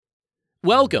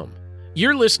Welcome.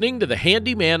 You're listening to the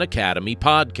Handyman Academy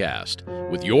podcast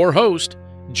with your host,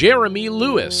 Jeremy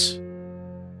Lewis.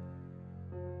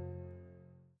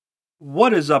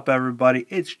 What is up, everybody?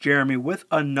 It's Jeremy with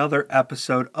another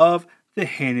episode of the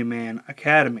Handyman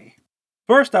Academy.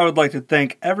 First, I would like to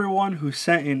thank everyone who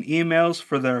sent in emails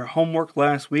for their homework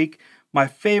last week. My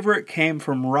favorite came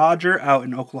from Roger out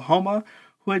in Oklahoma,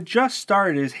 who had just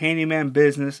started his handyman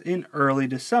business in early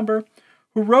December,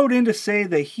 who wrote in to say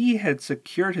that he had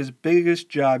secured his biggest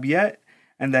job yet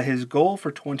and that his goal for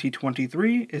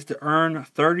 2023 is to earn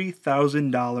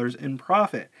 $30,000 in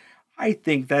profit. I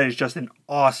think that is just an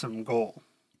awesome goal.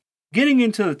 Getting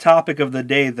into the topic of the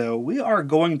day, though, we are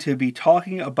going to be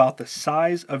talking about the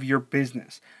size of your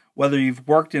business. Whether you've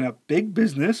worked in a big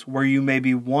business where you may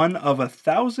be one of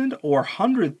 1,000 or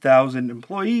 100,000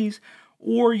 employees,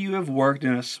 or you have worked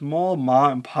in a small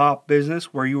mom and pop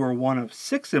business where you are one of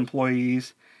 6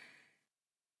 employees.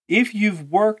 If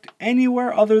you've worked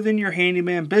anywhere other than your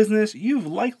handyman business, you've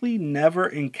likely never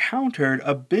encountered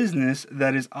a business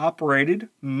that is operated,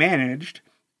 managed,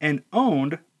 and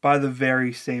owned by the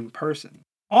very same person.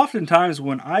 Oftentimes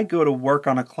when I go to work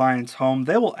on a client's home,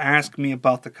 they will ask me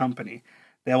about the company.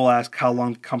 They will ask how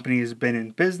long the company has been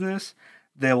in business.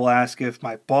 They will ask if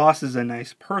my boss is a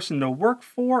nice person to work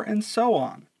for, and so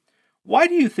on. Why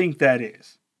do you think that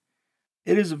is?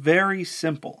 It is very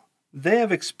simple. They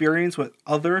have experience with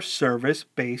other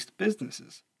service-based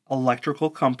businesses, electrical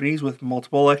companies with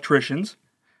multiple electricians,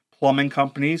 plumbing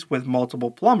companies with multiple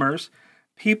plumbers,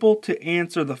 people to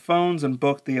answer the phones and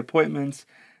book the appointments.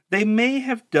 They may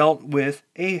have dealt with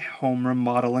a home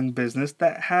remodeling business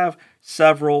that have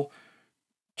several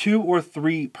 2 or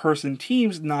 3 person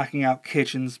teams knocking out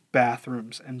kitchens,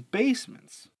 bathrooms, and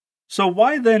basements. So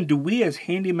why then do we as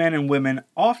handymen and women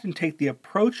often take the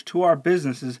approach to our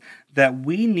businesses that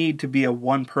we need to be a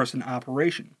one-person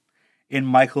operation? In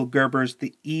Michael Gerber's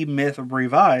The E-Myth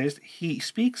Revised, he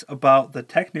speaks about the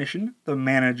technician, the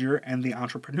manager, and the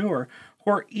entrepreneur,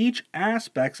 who are each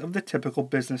aspects of the typical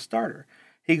business starter.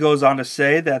 He goes on to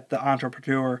say that the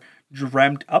entrepreneur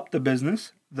dreamt up the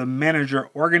business, the manager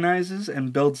organizes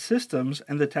and builds systems,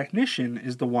 and the technician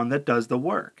is the one that does the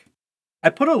work. I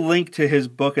put a link to his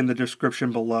book in the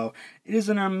description below. It is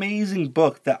an amazing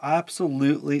book that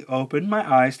absolutely opened my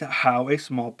eyes to how a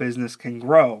small business can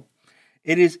grow.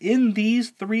 It is in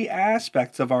these 3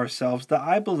 aspects of ourselves that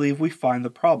I believe we find the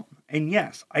problem. And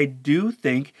yes, I do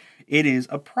think it is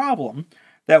a problem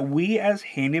that we as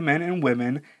handymen and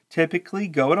women typically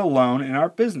go it alone in our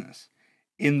business.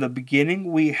 In the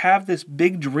beginning, we have this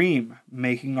big dream,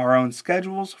 making our own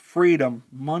schedules, freedom,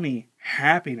 money,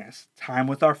 happiness, time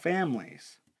with our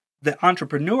families. The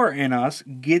entrepreneur in us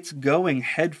gets going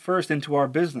headfirst into our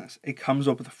business. It comes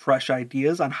up with fresh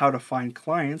ideas on how to find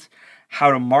clients,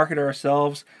 how to market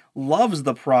ourselves, loves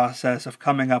the process of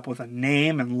coming up with a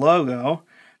name and logo.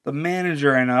 The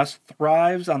manager in us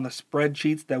thrives on the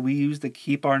spreadsheets that we use to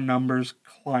keep our numbers,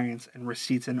 clients, and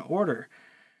receipts in order.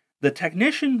 The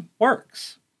technician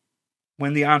works.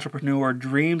 When the entrepreneur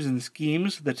dreams and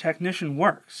schemes, the technician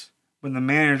works. When the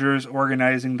manager is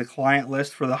organizing the client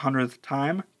list for the 100th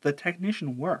time, the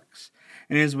technician works.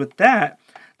 And it is with that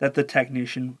the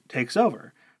technician takes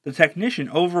over. The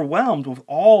technician, overwhelmed with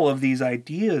all of these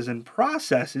ideas and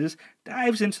processes,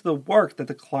 dives into the work that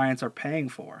the clients are paying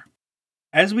for.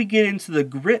 As we get into the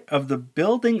grit of the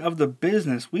building of the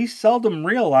business, we seldom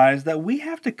realize that we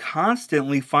have to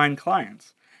constantly find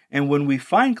clients. And when we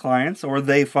find clients, or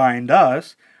they find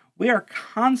us, we are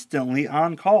constantly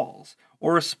on calls,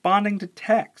 or responding to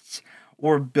texts,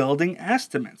 or building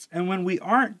estimates. And when we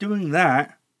aren't doing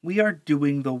that, we are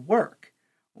doing the work.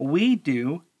 We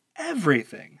do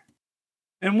everything.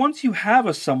 And once you have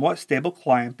a somewhat stable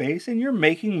client base and you're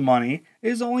making money, it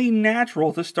is only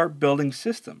natural to start building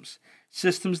systems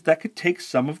that could take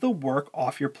some of the work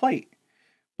off your plate.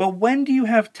 But when do you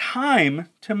have time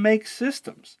to make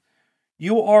systems?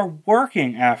 You are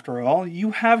working, after all. You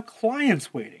have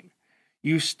clients waiting.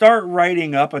 You start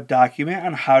writing up a document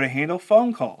on how to handle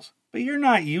phone calls, but you're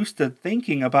not used to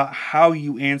thinking about how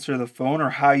you answer the phone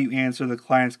or how you answer the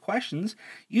client's questions.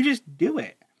 You just do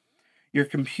it. Your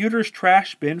computer's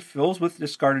trash bin fills with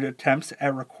discarded attempts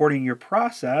at recording your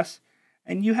process,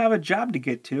 and you have a job to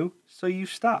get to, so you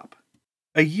stop.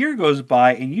 A year goes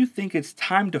by and you think it's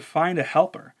time to find a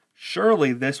helper.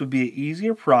 Surely this would be an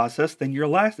easier process than your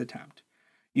last attempt.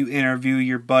 You interview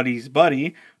your buddy's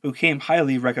buddy, who came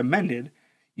highly recommended.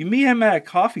 You meet him at a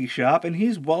coffee shop and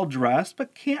he's well dressed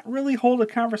but can't really hold a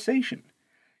conversation.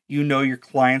 You know your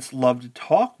clients love to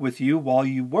talk with you while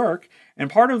you work, and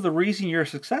part of the reason you're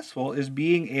successful is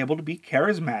being able to be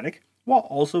charismatic while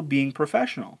also being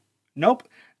professional. Nope,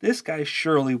 this guy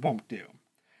surely won't do.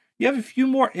 You have a few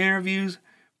more interviews,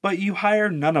 but you hire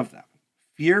none of them.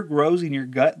 Fear grows in your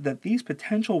gut that these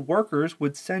potential workers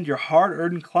would send your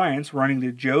hard-earned clients running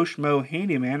the Joe Schmo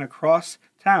handyman across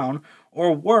town,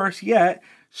 or worse yet,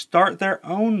 start their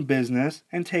own business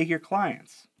and take your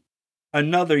clients.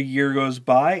 Another year goes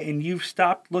by and you've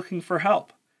stopped looking for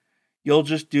help. You'll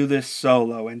just do this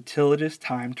solo until it is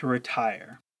time to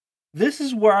retire. This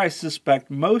is where I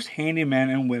suspect most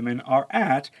handymen and women are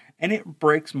at, and it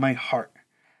breaks my heart.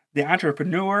 The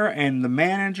entrepreneur and the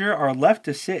manager are left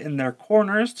to sit in their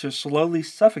corners to slowly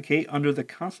suffocate under the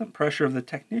constant pressure of the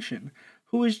technician,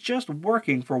 who is just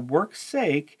working for work's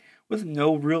sake with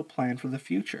no real plan for the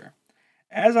future.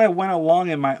 As I went along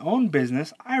in my own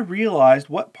business, I realized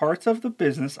what parts of the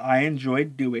business I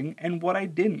enjoyed doing and what I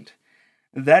didn't.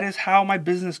 That is how my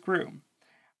business grew.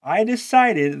 I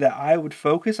decided that I would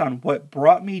focus on what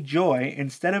brought me joy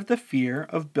instead of the fear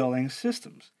of building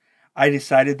systems. I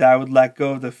decided that I would let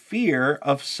go of the fear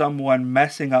of someone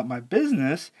messing up my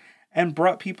business and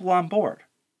brought people on board.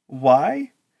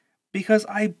 Why? Because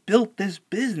I built this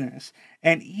business,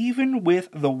 and even with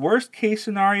the worst case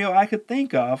scenario I could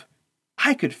think of,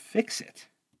 I could fix it.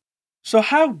 So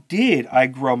how did I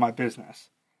grow my business?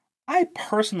 I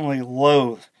personally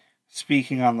loathe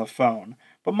speaking on the phone,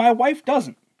 but my wife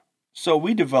doesn't. So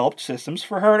we developed systems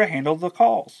for her to handle the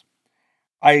calls.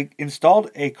 I installed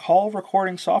a call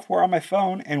recording software on my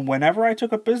phone, and whenever I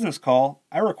took a business call,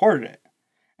 I recorded it.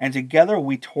 And together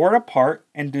we tore it apart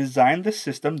and designed the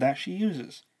system that she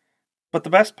uses. But the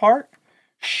best part?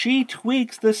 She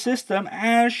tweaks the system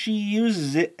as she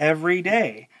uses it every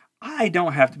day. I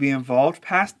don't have to be involved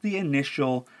past the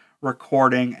initial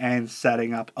recording and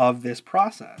setting up of this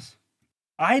process.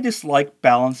 I dislike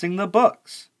balancing the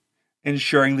books,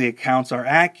 ensuring the accounts are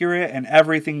accurate, and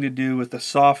everything to do with the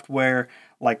software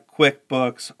like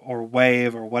QuickBooks or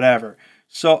Wave or whatever.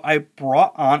 So I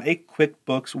brought on a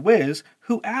QuickBooks whiz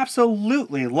who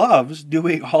absolutely loves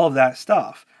doing all of that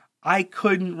stuff. I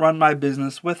couldn't run my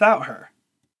business without her.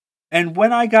 And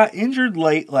when I got injured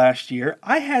late last year,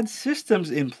 I had systems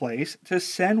in place to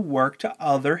send work to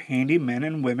other handymen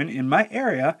and women in my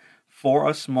area for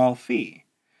a small fee,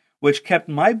 which kept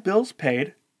my bills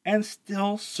paid and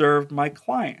still served my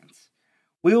clients.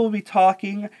 We will be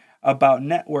talking about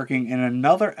networking in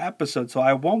another episode, so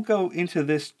I won't go into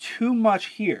this too much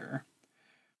here.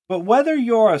 But whether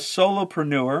you're a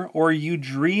solopreneur or you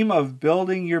dream of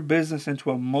building your business into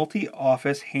a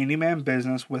multi-office handyman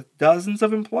business with dozens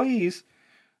of employees,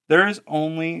 there is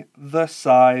only the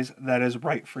size that is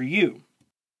right for you.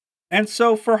 And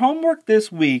so for homework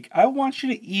this week, I want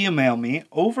you to email me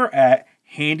over at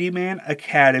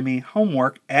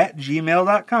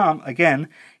handymanacademyhomework@gmail.com. Again,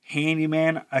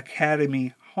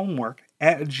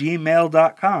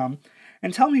 handymanacademyhomework@gmail.com,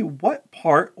 and tell me what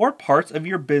part or parts of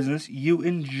your business you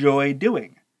enjoy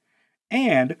doing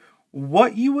and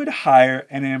what you would hire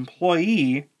an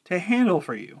employee to handle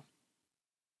for you.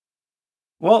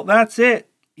 Well, that's it.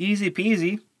 Easy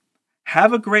peasy.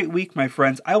 Have a great week, my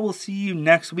friends. I will see you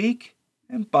next week,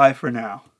 and bye for now.